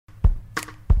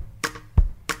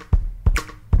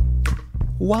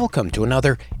Welcome to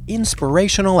another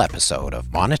inspirational episode of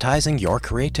Monetizing Your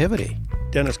Creativity.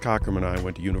 Dennis Cockrum and I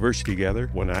went to university together.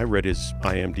 When I read his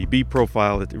IMDb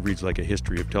profile, it reads like a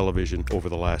history of television over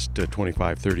the last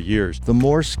 25, 30 years. The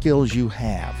more skills you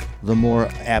have, the more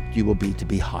apt you will be to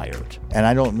be hired. And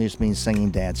I don't just mean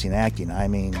singing, dancing, acting. I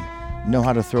mean, know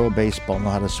how to throw a baseball, know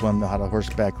how to swim, know how to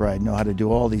horseback ride, know how to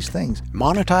do all these things.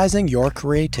 Monetizing Your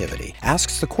Creativity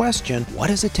asks the question, what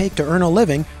does it take to earn a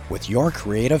living with your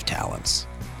creative talents?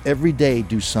 Every day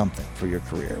do something for your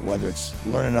career, whether it's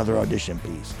learn another audition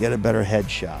piece, get a better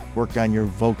headshot, work on your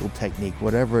vocal technique,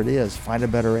 whatever it is, find a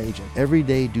better agent. Every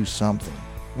day do something.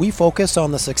 We focus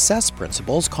on the success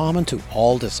principles common to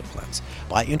all disciplines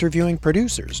by interviewing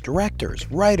producers, directors,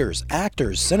 writers,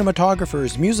 actors,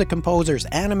 cinematographers, music composers,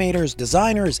 animators,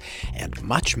 designers, and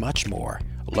much, much more.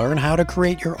 Learn how to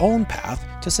create your own path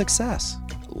to success.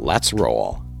 Let's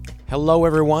roll. Hello,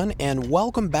 everyone, and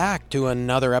welcome back to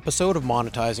another episode of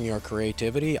Monetizing Your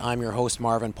Creativity. I'm your host,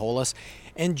 Marvin Polis,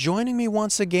 and joining me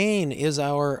once again is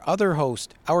our other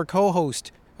host, our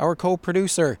co-host, our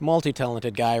co-producer,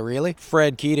 multi-talented guy, really,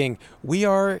 Fred Keating. We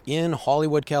are in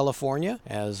Hollywood, California,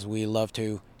 as we love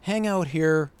to hang out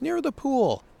here near the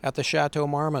pool at the Chateau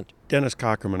Marmont. Dennis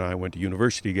Cockrum and I went to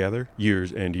university together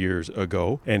years and years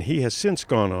ago, and he has since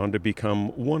gone on to become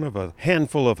one of a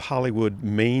handful of Hollywood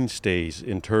mainstays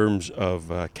in terms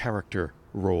of character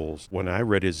roles. When I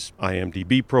read his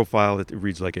IMDb profile, it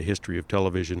reads like a history of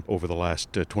television over the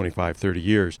last 25, 30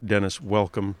 years. Dennis,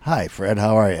 welcome. Hi, Fred.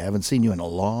 How are you? I haven't seen you in a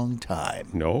long time.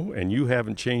 No, and you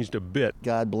haven't changed a bit.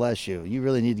 God bless you. You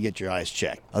really need to get your eyes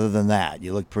checked. Other than that,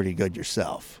 you look pretty good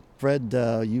yourself. Fred,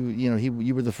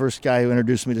 you were the first guy who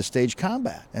introduced me to stage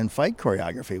combat and fight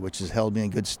choreography, which has held me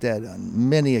in good stead on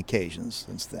many occasions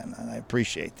since then, and I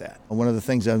appreciate that. One of the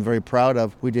things I'm very proud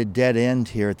of, we did Dead End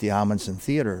here at the Amundsen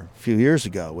Theater a few years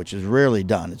ago, which is rarely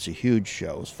done. It's a huge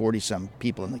show. It's 40-some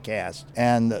people in the cast.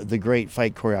 And the great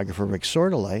fight choreographer Rick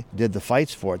Sordelay did the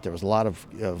fights for it. There was a lot of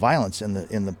violence in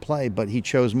the play, but he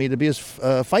chose me to be his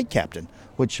fight captain,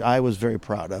 which I was very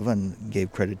proud of and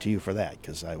gave credit to you for that,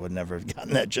 because I would never have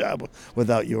gotten that job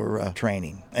without your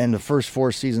training. And the first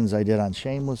 4 seasons I did on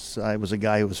Shameless, I was a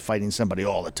guy who was fighting somebody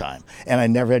all the time, and I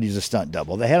never had to use a stunt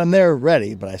double. They had them there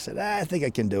ready, but I said, I think I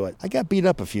can do it. I got beat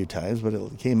up a few times, but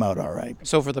it came out all right.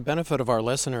 So for the benefit of our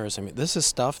listeners, I mean, this is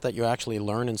stuff that you actually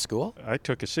learn in school? I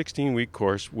took a 16-week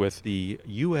course with the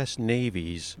U.S.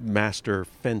 Navy's master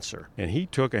fencer, and he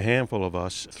took a handful of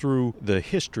us through the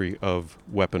history of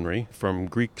weaponry, from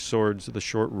Greek swords to the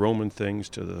short Roman things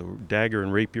to the dagger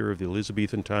and rapier of the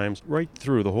Elizabethan times, right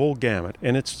through the whole gamut.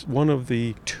 And it's one of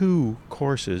the 2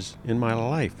 courses in my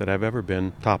life that I've ever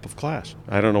been top of class.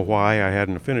 I don't know why I had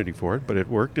an affinity for it, but it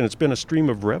worked, and it's been a stream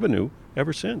of revenue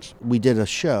ever since. We did a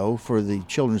show for the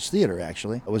Children's Theater,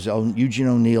 actually. It was on Eugene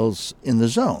O'Neill's In the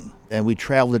Zone, and we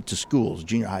traveled it to schools,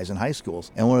 junior highs and high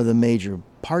schools. And one of the major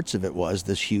parts of it was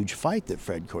this huge fight that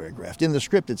Fred choreographed. In the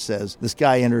script it says, this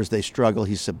guy enters, they struggle,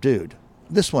 he's subdued.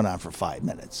 This went on for 5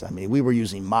 minutes. I mean, we were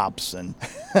using mops and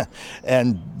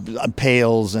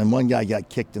pails, and one guy got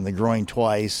kicked in the groin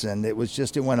twice, and it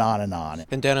went on and on.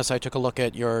 And Dennis, I took a look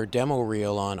at your demo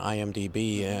reel on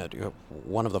IMDb,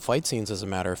 one of the fight scenes, as a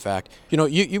matter of fact. You know,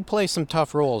 you play some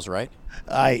tough roles, right?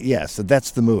 Yes,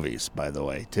 that's the movies, by the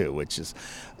way, too, which is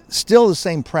still the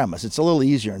same premise. It's a little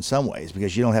easier in some ways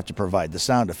because you don't have to provide the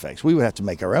sound effects. We would have to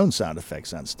make our own sound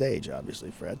effects on stage,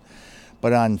 obviously, Fred.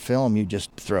 But on film, you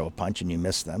just throw a punch and you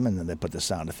miss them, and then they put the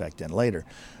sound effect in later.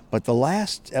 But the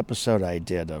last episode I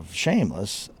did of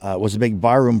Shameless was a big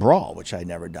barroom brawl, which I'd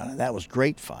never done. And that was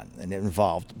great fun. And it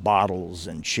involved bottles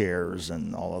and chairs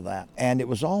and all of that. And it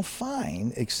was all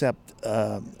fine, except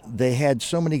they had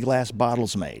so many glass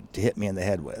bottles made to hit me in the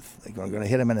head with. They're going to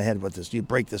hit him in the head with this. You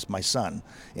break this, my son,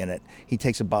 in it. He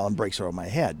takes a bottle and breaks it over my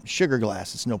head. Sugar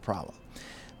glass, it's no problem.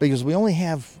 Because we only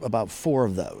have about 4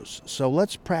 of those. So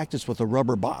let's practice with a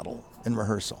rubber bottle in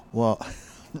rehearsal. Well,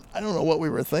 I don't know what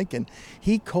we were thinking.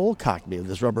 He cold-cocked me with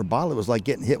this rubber bottle. It was like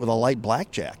getting hit with a light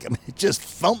blackjack. I mean, it just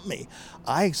thumped me.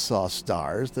 I saw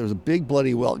stars. There was a big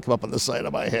bloody welt come up on the side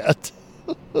of my head.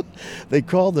 They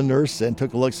called the nurse in,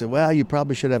 took a look, said, well, you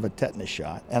probably should have a tetanus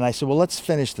shot. And I said, well, let's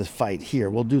finish the fight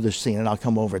here. We'll do the scene, and I'll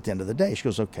come over at the end of the day. She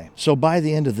goes, okay. So by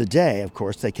the end of the day, of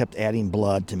course, they kept adding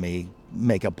blood to me,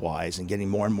 makeup-wise, and getting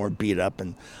more and more beat up.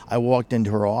 And I walked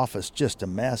into her office, just a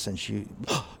mess, and she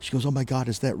goes, oh my God,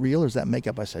 is that real or is that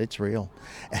makeup? I said, it's real.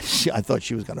 And I thought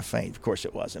she was going to faint. Of course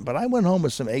it wasn't. But I went home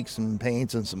with some aches and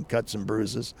pains and some cuts and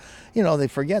bruises. You know, they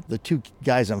forget the 2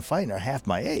 guys I'm fighting are half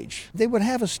my age. They would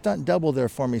have a stunt double there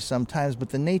for me sometimes, but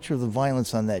the nature of the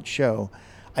violence on that show,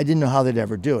 I didn't know how they'd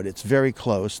ever do it. It's very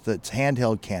close. It's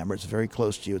handheld camera. It's very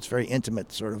close to you. It's very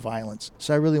intimate sort of violence.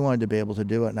 So I really wanted to be able to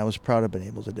do it, and I was proud of being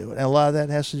able to do it. And a lot of that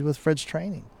has to do with Fred's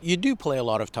training. You do play a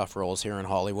lot of tough roles here in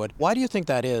Hollywood. Why do you think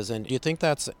that is? And do you think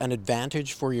that's an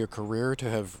advantage for your career to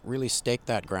have really staked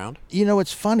that ground? You know,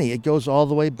 it's funny. It goes all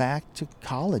the way back to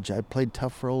college. I played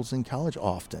tough roles in college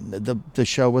often. The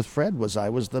show with Fred I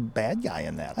was the bad guy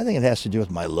in that. I think it has to do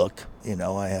with my look. You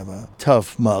know, I have a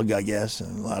tough mug, I guess,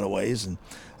 in a lot of ways, and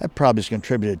that probably has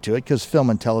contributed to it because film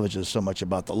and television is so much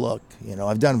about the look. You know,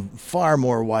 I've done far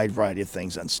more wide variety of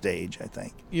things on stage, I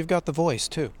think. You've got the voice,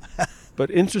 too.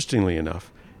 But interestingly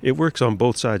enough, it works on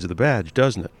both sides of the badge,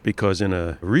 doesn't it? Because in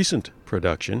a recent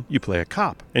production, you play a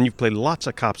cop, and you've played lots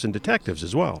of cops and detectives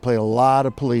as well. I play a lot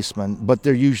of policemen, but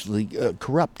they're usually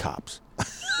corrupt cops.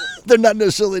 They're not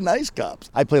necessarily nice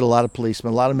cops. I played a lot of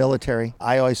policemen, a lot of military.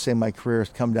 I always say my career has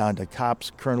come down to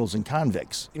cops, colonels, and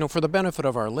convicts. You know, for the benefit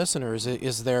of our listeners,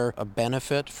 is there a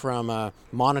benefit from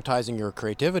monetizing your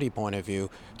creativity point of view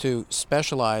to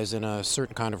specialize in a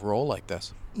certain kind of role like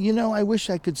this? You know, I wish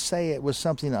I could say it was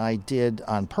something I did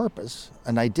on purpose,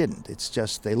 and I didn't. It's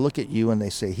just they look at you and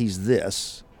they say, he's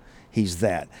this, he's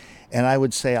that. And I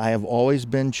would say I have always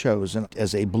been chosen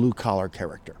as a blue-collar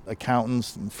character.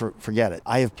 Accountants, forget it.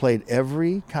 I have played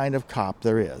every kind of cop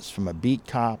there is, from a beat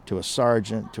cop to a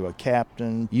sergeant to a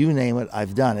captain. You name it,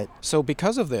 I've done it. So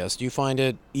because of this, do you find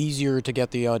it easier to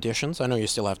get the auditions? I know you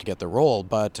still have to get the role,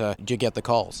 but do you get the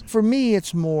calls? For me,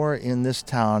 it's more in this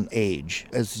town age.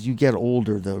 As you get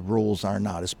older, the roles are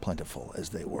not as plentiful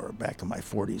as they were back in my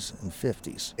 40s and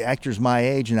 50s. Actors my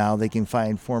age now, they can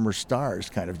find former stars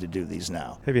kind of to do these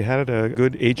now. Have you had a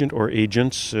good agent or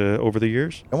agents over the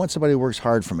years? I want somebody who works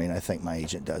hard for me, and I think my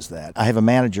agent does that. I have a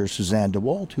manager, Suzanne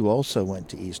DeWalt, who also went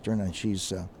to Eastern, and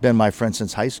she's been my friend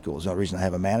since high school. There's no reason I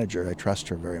have a manager. I trust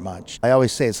her very much. I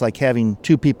always say it's like having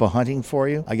two people hunting for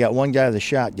you. I got one guy with a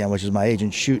shotgun, which is my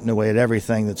agent, shooting away at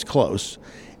everything that's close.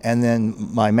 And then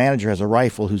my manager has a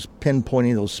rifle who's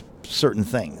pinpointing those certain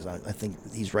things. I think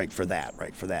he's right for that.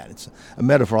 It's a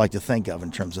metaphor I like to think of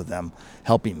in terms of them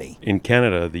helping me. In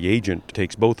Canada, the agent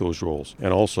takes both those roles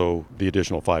and also the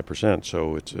additional 5%.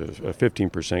 So it's a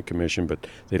 15% commission, but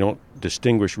they don't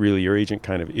distinguish really. Your agent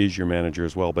kind of is your manager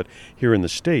as well. But here in the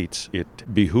States,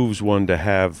 it behooves one to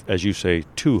have, as you say,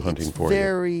 two hunting for you. It's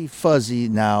very fuzzy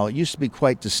now. It used to be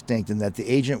quite distinct in that the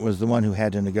agent was the one who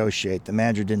had to negotiate. The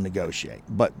manager didn't negotiate.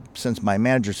 But since my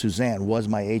manager, Suzanne, was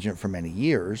my agent for many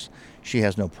years, she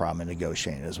has no problem in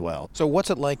negotiating as well. So what's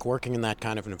it like working in that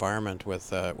kind of environment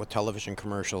with television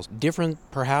commercials? Different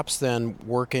perhaps than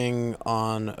working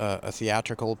on a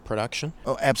theatrical production?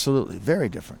 Oh, absolutely. Very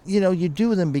different. You know, you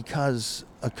do them because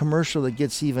a commercial that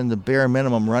gets even the bare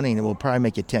minimum running, it will probably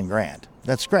make you 10 grand.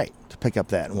 That's great to pick up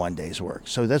that in one day's work.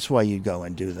 So that's why you go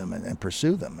and do them and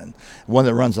pursue them. And one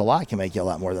that runs a lot can make you a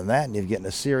lot more than that. And if you get in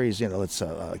a series, you know, it's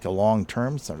like a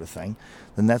long-term sort of thing,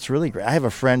 then that's really great. I have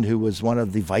a friend who was one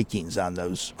of the Vikings on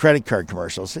those credit card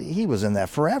commercials. He was in that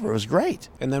forever. It was great.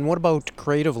 And then what about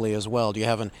creatively as well? Do you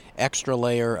have an extra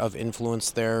layer of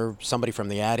influence there? Somebody from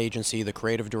the ad agency, the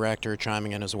creative director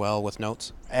chiming in as well with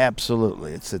notes?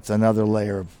 Absolutely. It's another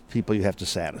layer of people you have to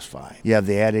satisfy. You have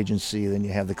the ad agency, then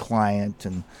you have the client,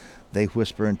 and they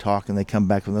whisper and talk, and they come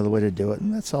back with another way to do it,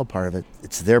 and that's all part of it.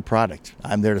 It's their product.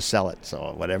 I'm there to sell it,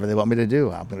 so whatever they want me to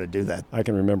do, I'm going to do that. I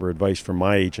can remember advice from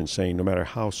my agent saying no matter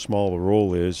how small the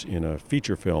role is in a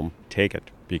feature film, take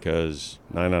it. Because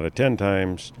 9 out of 10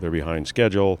 times, they're behind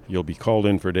schedule. You'll be called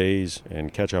in for days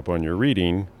and catch up on your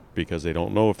reading because they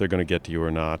don't know if they're going to get to you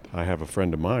or not. I have a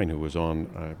friend of mine who was on,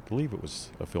 I believe it was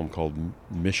a film called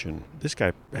Mission. This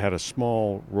guy had a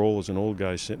small role as an old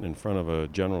guy sitting in front of a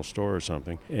general store or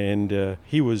something, and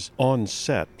he was on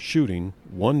set shooting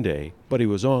one day, but he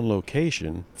was on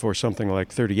location for something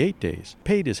like 38 days.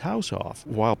 Paid his house off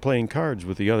while playing cards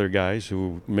with the other guys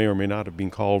who may or may not have been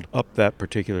called up that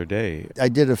particular day. I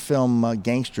did a film,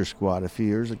 Gangster Squad, a few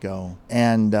years ago,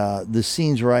 and the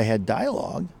scenes where I had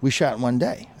dialogue, we shot in one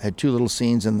day. I had 2 little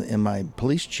scenes in my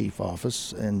police chief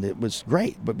office, and it was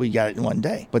great, but we got it in one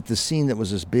day. But the scene that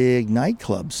was this big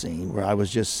nightclub scene where I was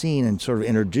just seen and sort of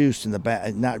introduced in the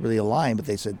back, not really a line, but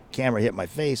they said camera hit my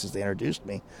face as they introduced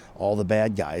me, all the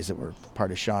bad guys that were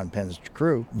part of Sean Penn's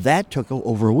crew. That took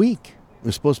over a week. It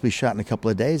was supposed to be shot in a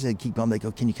couple of days. They'd keep going. They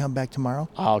go, can you come back tomorrow?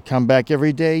 I'll come back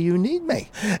every day you need me.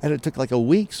 And it took like a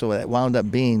week, so it wound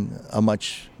up being a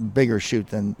much bigger shoot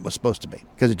than was supposed to be,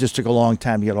 because it just took a long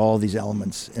time to get all these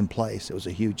elements in place. It was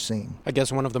a huge scene. I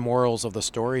guess one of the morals of the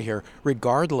story here,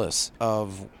 regardless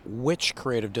of which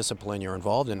creative discipline you're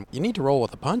involved in, you need to roll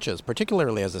with the punches,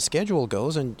 particularly as the schedule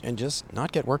goes, and just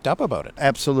not get worked up about it.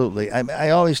 Absolutely.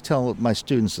 I always tell my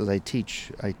students that I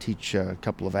teach a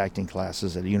couple of acting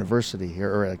classes at a university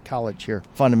here, or at a college here,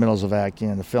 fundamentals of acting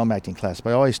and a film acting class, but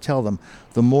I always tell them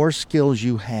the more skills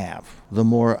you have, the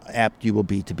more apt you will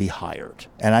be to be hired.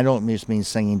 And I don't just mean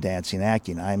singing, dancing,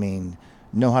 acting. I mean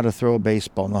know how to throw a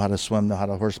baseball, know how to swim, know how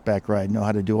to horseback ride, know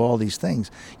how to do all these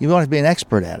things. You don't have to be an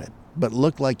expert at it, but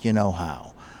look like you know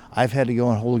how. I've had to go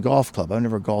and hold a golf club. I've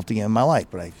never golfed again in my life,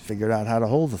 but I figured out how to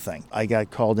hold the thing. I got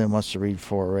called in once to read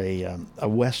for a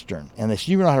Western. And they said,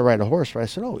 you know how to ride a horse, right? I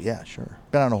said, oh, yeah, sure.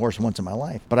 Been on a horse once in my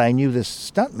life. But I knew this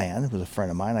stunt man, who was a friend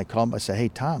of mine. I called him. I said, hey,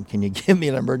 Tom, can you give me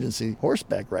an emergency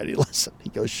horseback riding lesson? He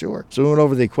goes, sure. So we went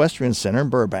over to the Equestrian Center in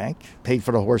Burbank, paid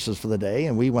for the horses for the day,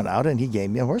 and we went out and he gave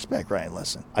me a horseback riding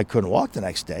lesson. I couldn't walk the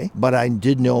next day, but I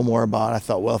did know more about it. I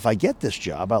thought, well, if I get this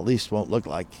job, I at least won't look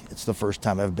like it's the first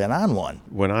time I've been on one.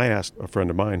 When I asked a friend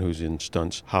of mine who's in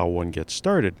stunts how one gets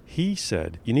started, he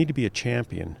said you need to be a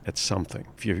champion at something.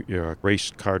 If you're a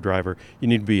race car driver, you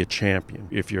need to be a champion.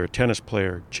 If you're a tennis player,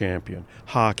 champion.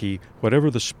 Hockey, whatever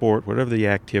the sport, whatever the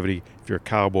activity, if you're a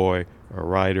cowboy, a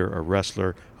rider, a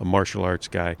wrestler, a martial arts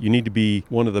guy, you need to be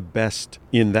one of the best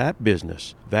in that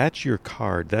business. That's your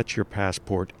card, that's your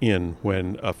passport in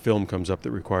when a film comes up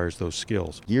that requires those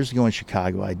skills. Years ago in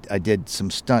Chicago, I did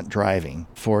some stunt driving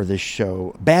for this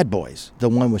show, Bad Boys, the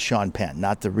one with Sean Penn,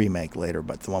 not the remake later,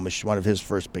 but the one with one of his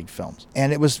first big films.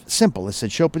 And it was simple. It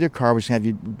said, show up with your car, we're just going to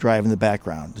have you drive in the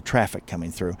background, the traffic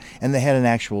coming through. And they had an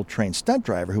actual trained stunt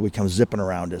driver who would come zipping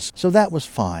around us. So that was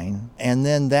fine. And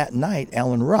then that night,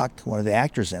 Alan Ruck, one of the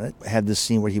actors in it, had this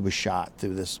scene where he was shot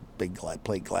through this big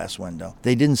plate glass window.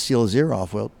 They didn't seal his ear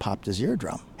off. Well, it popped his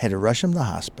eardrum. Had to rush him to the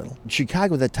hospital.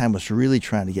 Chicago at that time was really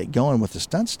trying to get going with the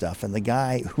stunt stuff, and the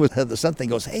guy who had the stunt thing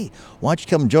goes, hey, why don't you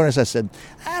come and join us? I said,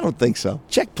 I don't think so.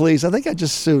 Check, please. I think I'd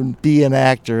just soon be an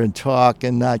actor and talk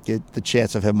and not get the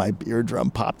chance of having my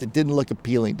eardrum popped. It didn't look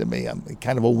appealing to me. I'm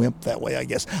kind of a wimp that way, I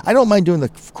guess. I don't mind doing the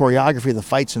choreography, the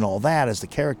fights and all that as the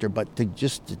character, but to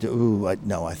just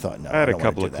no, I thought no. I had a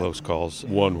couple of close calls.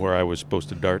 One where I was supposed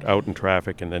to dart out in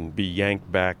traffic and then be yanked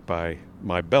back by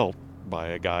my belt by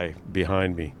a guy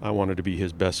behind me. I wanted to be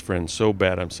his best friend so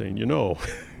bad. I'm saying,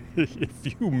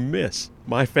 if you miss,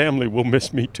 my family will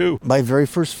miss me too. My very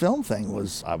first film thing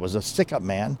was I was a stick-up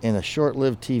man in a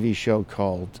short-lived TV show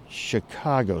called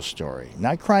Chicago Story.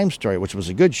 Not Crime Story, which was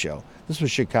a good show. This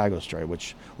was Chicago Story,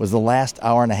 which was the last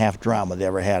hour-and-a-half drama they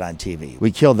ever had on TV.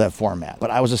 We killed that format.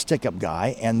 But I was a stick-up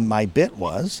guy, and my bit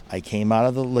was I came out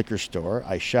of the liquor store,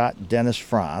 I shot Dennis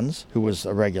Franz, who was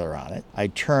a regular on it. I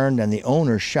turned, and the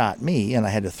owner shot me, and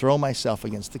I had to throw myself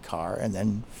against the car and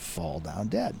then fall down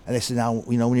dead. And they said, now,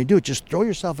 when you do it, just throw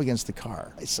yourself against the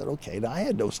car. I said, okay. Now, I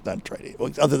had no stunt training,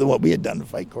 other than what we had done to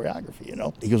fight choreography,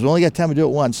 He goes, we only got time to do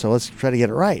it once, so let's try to get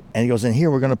it right. And he goes, in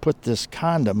here, we're going to put this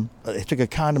condom. They took a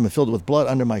condom and filled it with blood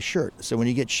under my shirt. So when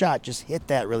you get shot, just hit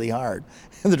that really hard.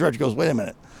 And the director goes, wait a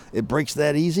minute. It breaks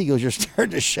that easy? He goes, you're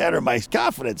starting to shatter my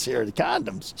confidence here, the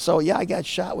condoms. So yeah, I got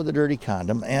shot with a dirty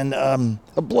condom and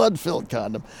a blood-filled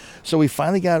condom. So we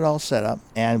finally got it all set up,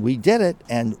 and we did it.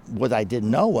 And what I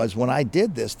didn't know was when I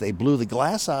did this, they blew the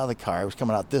glass out of the car. It was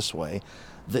coming out this way.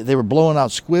 They were blowing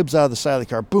out squibs out of the side of the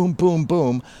car. Boom, boom,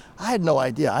 boom. I had no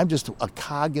idea. I'm just a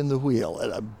cog in the wheel.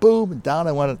 And a boom, and down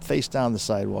I went face down the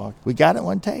sidewalk. We got it in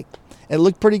one take. And it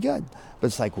looked pretty good. But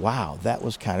it's like, wow, that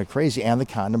was kind of crazy. And the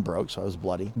condom broke, so I was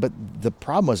bloody. But the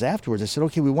problem was afterwards, I said,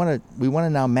 okay, we want to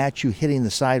now match you hitting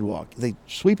the sidewalk. They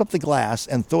sweep up the glass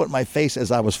and throw it in my face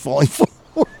as I was falling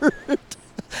forward.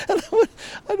 And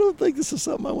I don't think this is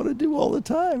something I want to do all the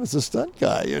time as a stunt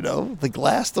guy, The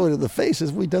glass thrown in the face,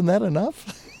 have we done that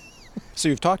enough? So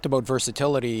you've talked about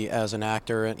versatility as an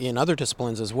actor in other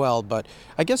disciplines as well, but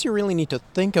I guess you really need to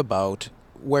think about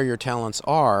where your talents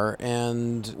are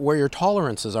and where your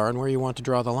tolerances are and where you want to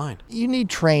draw the line. You need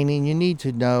training. You need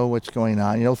to know what's going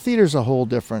on. Theater's a whole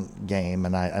different game,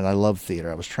 and I love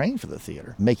theater. I was trained for the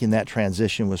theater. Making that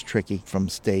transition was tricky from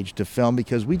stage to film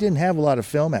because we didn't have a lot of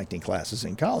film acting classes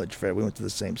in college, Fred. We went to the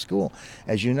same school.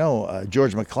 As you know,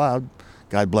 George McLeod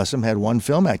God bless him, had one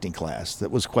film acting class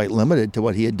that was quite limited to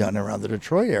what he had done around the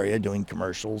Detroit area, doing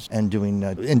commercials and doing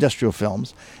industrial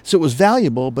films. So it was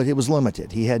valuable, but it was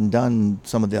limited. He hadn't done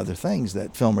some of the other things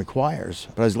that film requires.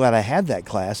 But I was glad I had that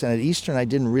class, and at Eastern I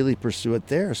didn't really pursue it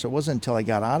there, so it wasn't until I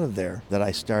got out of there that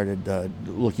I started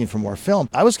looking for more film.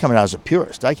 I was coming out as a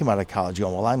purist. I came out of college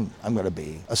going, well, I'm going to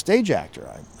be a stage actor.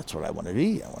 That's what I want to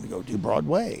be. I want to go do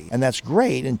Broadway. And that's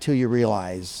great until you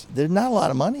realize there's not a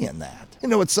lot of money in that. You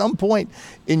know, at some point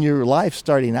in your life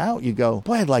starting out, you go,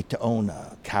 boy, I'd like to own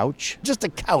a couch. Just a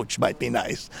couch might be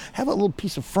nice. Have a little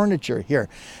piece of furniture here.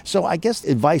 So I guess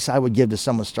advice I would give to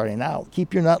someone starting out,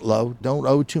 keep your nut low. Don't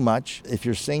owe too much. If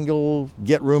you're single,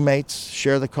 get roommates.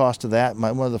 Share the cost of that.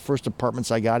 One of the first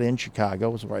apartments I got in Chicago,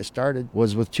 was where I started,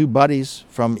 was with two buddies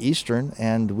from Eastern,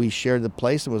 and we shared the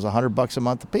place. It was $100 a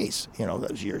month apiece. You know, that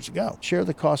was years ago. Share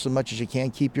the cost as much as you can.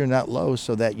 Keep your nut low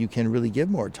so that you can really give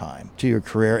more time to your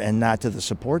career and not to the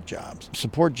support jobs.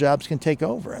 Support jobs can take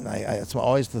over, and that's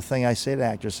always the thing I say to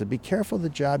actors, so be careful of the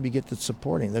job you get that's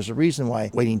supporting. There's a reason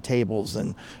why waiting tables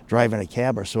and driving a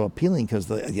cab are so appealing, because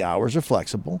the hours are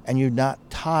flexible and you're not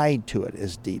tied to it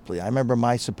as deeply. I remember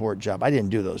my support job, I didn't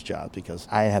do those jobs because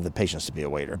I didn't have the patience to be a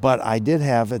waiter, but I did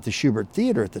have at the Shubert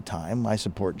Theater at the time, my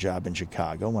support job in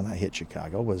Chicago, when I hit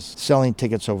Chicago, was selling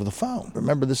tickets over the phone.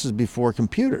 Remember, this is before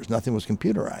computers. Nothing was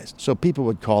computerized. So people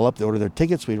would call up, they order their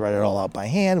tickets, we'd write it all out by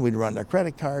hand, we'd run their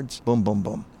credit cards, boom, boom,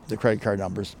 boom, the credit card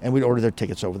numbers, and we'd order their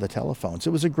tickets over the telephone.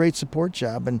 So it was a great support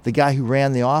job. And the guy who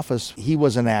ran the office, he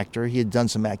was an actor. He had done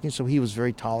some acting, so he was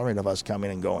very tolerant of us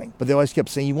coming and going. But they always kept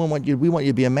saying, we want you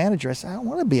to be a manager. I said, I don't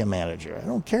want to be a manager. I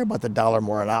don't care about the $1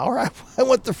 more an hour. I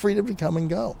want the freedom to come and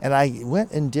go. And I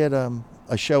went and did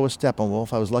a show with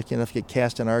Steppenwolf. I was lucky enough to get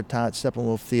cast in our town at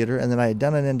Steppenwolf Theater, and then I had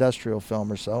done an industrial film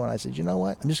or so, and I said, you know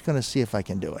what? I'm just going to see if I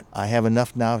can do it. I have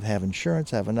enough now to have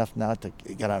insurance. I have enough now to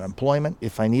get unemployment.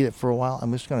 If I need it for a while,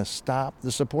 I'm just going to stop the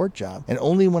support job. And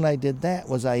only when I did that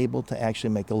was I able to actually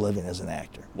make a living as an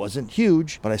actor. Wasn't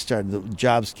huge, but the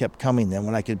jobs kept coming then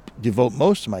when I could devote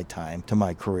most of my time to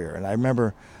my career. And I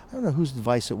remember, I don't know whose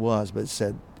advice it was, but it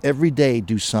said, every day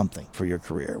do something for your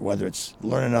career, whether it's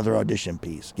learn another audition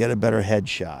piece, get a better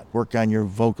headshot, work on your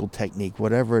vocal technique,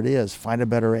 whatever it is, find a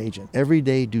better agent. Every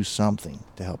day do something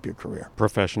to help your career.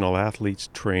 Professional athletes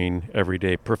train every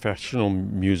day. Professional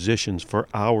musicians for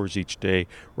hours each day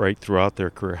right throughout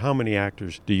their career. How many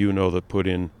actors do you know that put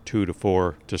in 2 to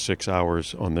 4 to 6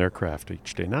 hours on their craft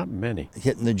each day? Not many.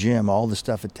 Hitting the gym, all the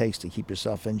stuff it takes to keep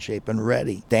yourself in shape and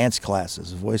ready. Dance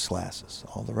classes, voice classes,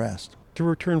 all the rest. To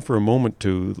return for a moment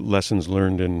to lessons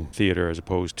learned in theater as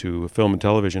opposed to film and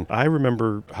television, I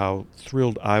remember how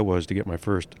thrilled I was to get my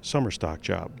first summer stock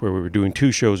job, where we were doing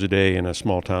 2 shows a day in a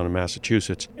small town in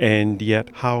Massachusetts, and yet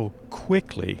how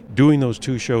quickly, doing those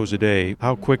 2 shows a day,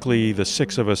 how quickly the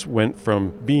 6 of us went from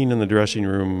being in the dressing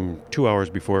room 2 hours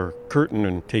before curtain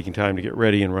and taking time to get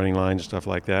ready and running lines and stuff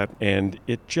like that, and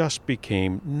it just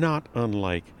became not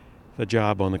unlike the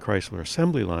job on the Chrysler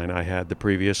assembly line I had the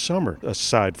previous summer,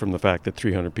 aside from the fact that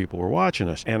 300 people were watching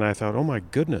us. And I thought, oh my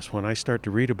goodness, when I start to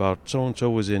read about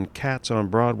so-and-so was in Cats on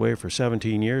Broadway for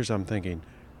 17 years, I'm thinking,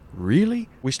 really?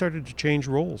 We started to change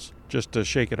roles just to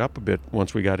shake it up a bit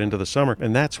once we got into the summer.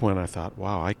 And that's when I thought,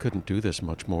 wow, I couldn't do this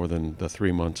much more than the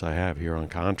 3 months I have here on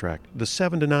contract. The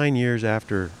 7 to 9 years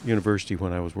after university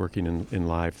when I was working in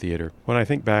live theater, when I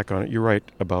think back on it, you're right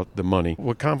about the money.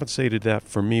 What compensated that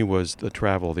for me was the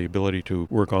travel, the ability to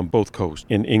work on both coasts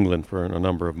in England for a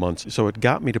number of months. So it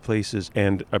got me to places,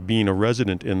 and being a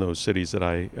resident in those cities that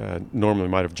I normally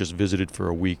might have just visited for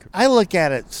a week. I look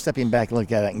at it, stepping back,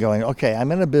 look at it and going, okay,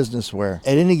 I'm in a business where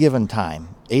at any given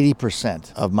time,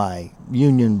 80% of my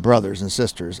union brothers and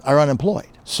sisters are unemployed.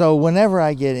 So whenever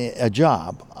I get a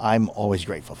job, I'm always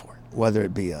grateful for it, whether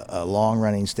it be a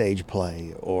long-running stage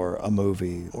play or a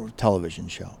movie or television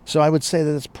show. So I would say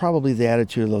that it's probably the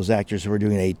attitude of those actors who are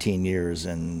doing 18 years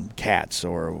in Cats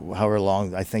or however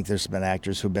long. I think there's been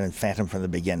actors who've been in Phantom from the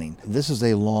beginning. This is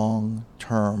a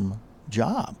long-term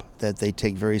job that they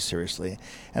take very seriously.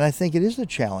 And I think it is a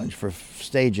challenge for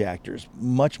stage actors,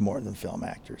 much more than film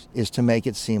actors, is to make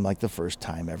it seem like the first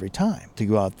time every time. To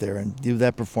go out there and do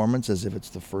that performance as if it's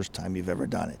the first time you've ever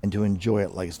done it, and to enjoy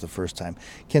it like it's the first time.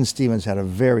 Ken Stevens had a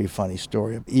very funny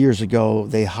story. Years ago,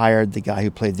 they hired the guy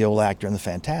who played the old actor in The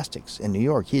Fantastics in New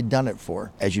York. He had done it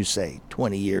for, as you say,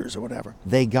 20 years or whatever.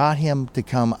 They got him to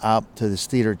come out to this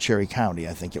theater, Cherry County,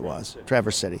 I think it was,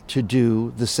 Traverse City, to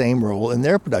do the same role in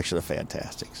their production of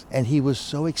Fantastics. And he was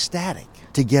so ecstatic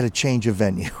to get a change of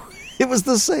venue. It was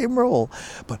the same role.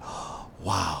 But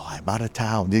wow, I'm out of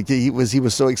town. He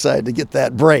was so excited to get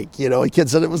that break. You know, a kid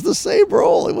said it was the same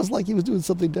role. It was like he was doing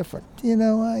something different. You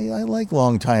know, I like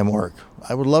long time work.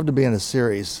 I would love to be in a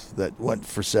series that went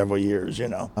for several years, you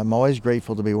know. I'm always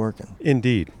grateful to be working.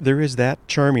 Indeed. There is that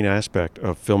charming aspect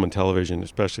of film and television,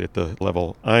 especially at the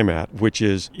level I'm at, which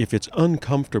is if it's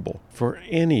uncomfortable for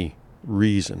any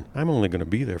reason, I'm only going to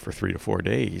be there for 3 to 4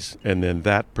 days, and then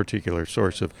that particular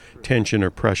source of tension or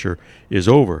pressure is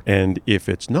over. And if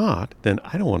it's not, then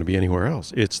I don't want to be anywhere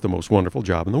else. It's the most wonderful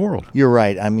job in the world. You're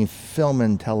right. I mean, film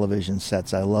and television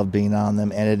sets, I love being on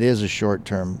them, and it is a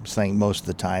short-term thing most of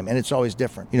the time, and it's always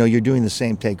different. You know, you're doing the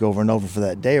same take over and over for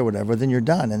that day or whatever, then you're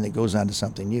done, and it goes on to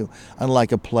something new.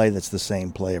 Unlike a play that's the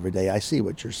same play every day. I see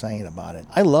what you're saying about it.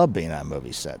 I love being on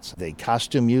movie sets. They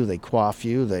costume you, they coif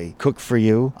you, they cook for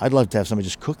you. I'd love to have somebody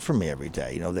just cook for me every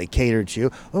day. You know, they cater to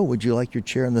you. Oh, would you like your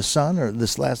chair in the sun or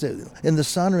this last day? In the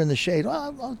sun or in the shade? Oh,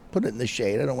 I'll put it in the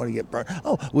shade. I don't want to get burnt.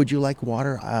 Oh, would you like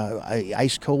water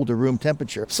ice cold or room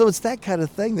temperature? So it's that kind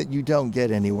of thing that you don't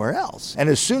get anywhere else. And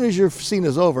as soon as your scene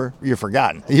is over, you're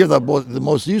forgotten. You're the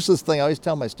most useless thing. I always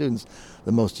tell my students,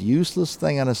 the most useless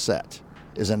thing on a set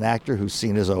is an actor whose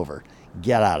scene is over.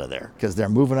 Get out of there, because they're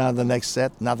moving on to the next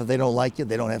set. Not that they don't like you,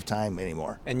 they don't have time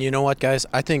anymore. And you know what, guys?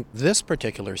 I think this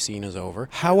particular scene is over.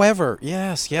 However,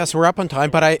 yes, we're up on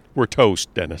time, but We're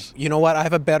toast, Dennis. You know what? I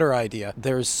have a better idea.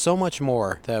 There's so much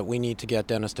more that we need to get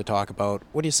Dennis to talk about.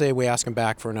 What do you say we ask him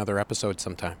back for another episode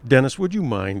sometime? Dennis, would you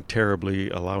mind terribly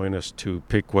allowing us to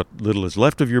pick what little is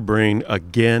left of your brain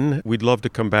again? We'd love to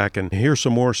come back and hear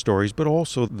some more stories, but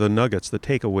also the nuggets, the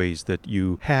takeaways that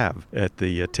you have at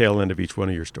the tail end of each one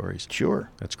of your stories.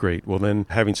 Sure. That's great. Well, then,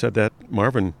 having said that,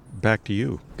 Marvin, back to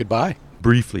you. Goodbye.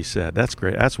 Briefly said. That's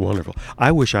great. That's wonderful.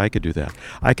 I wish I could do that.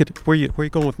 Where you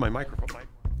going with my microphone?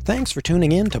 Thanks for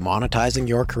tuning in to Monetizing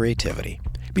Your Creativity.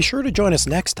 Be sure to join us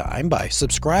next time by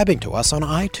subscribing to us on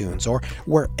iTunes or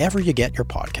wherever you get your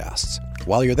podcasts.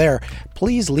 While you're there,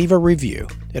 please leave a review.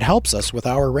 It helps us with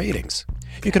our ratings.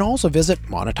 You can also visit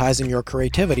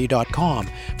monetizingyourcreativity.com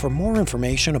for more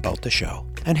information about the show.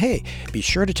 And hey, be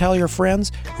sure to tell your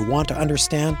friends who want to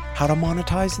understand how to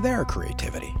monetize their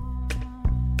creativity.